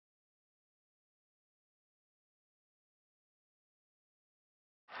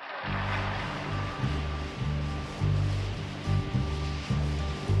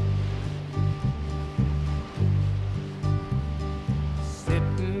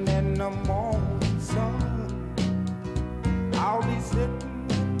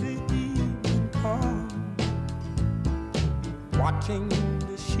watching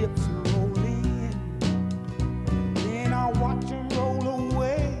the ships roll in, then I watch them roll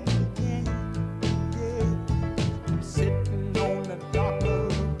away again. Yeah. I'm sitting on the dock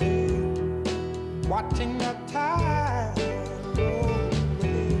of the bay, watching the tide roll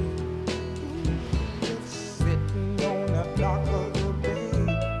away. Just sitting on the dock of the bay,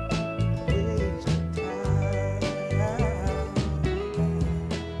 wasting time.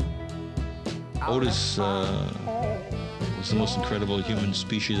 Otis was the most incredible human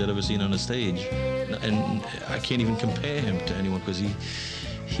species I'd ever seen on a stage, and I can't even compare him to anyone because he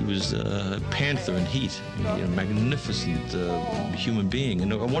was a panther in heat, a magnificent human being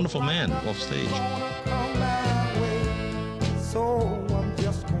and a wonderful man off stage. So I'm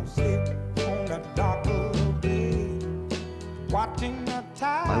just gonna sit on the dock of the bay, watching the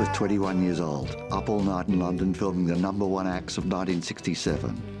tide. I was 21 years old, up all night in London filming the #1 acts of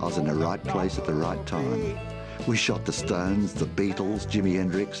 1967. I was in the right place at the right time. We shot the Stones, the Beatles, Jimi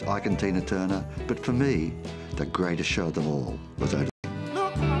Hendrix, Ike and Tina Turner, but for me, the greatest show of them all was Otis.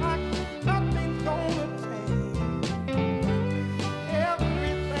 Look like nothing's gonna change.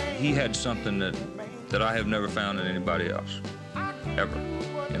 Everything. He had something that I have never found in anybody else, ever,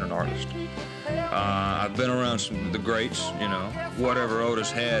 in an artist. I've been around some of the greats, whatever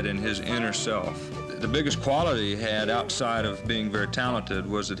Otis had in his inner self. The biggest quality he had outside of being very talented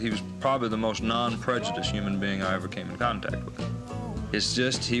was that he was probably the most non-prejudiced human being I ever came in contact with. It's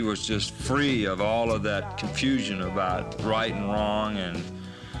just, he was just free of all of that confusion about right and wrong and,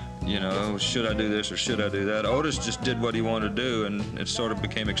 should I do this or should I do that? Otis just did what he wanted to do and it sort of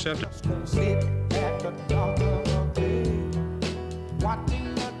became accepted. Sit at the dock of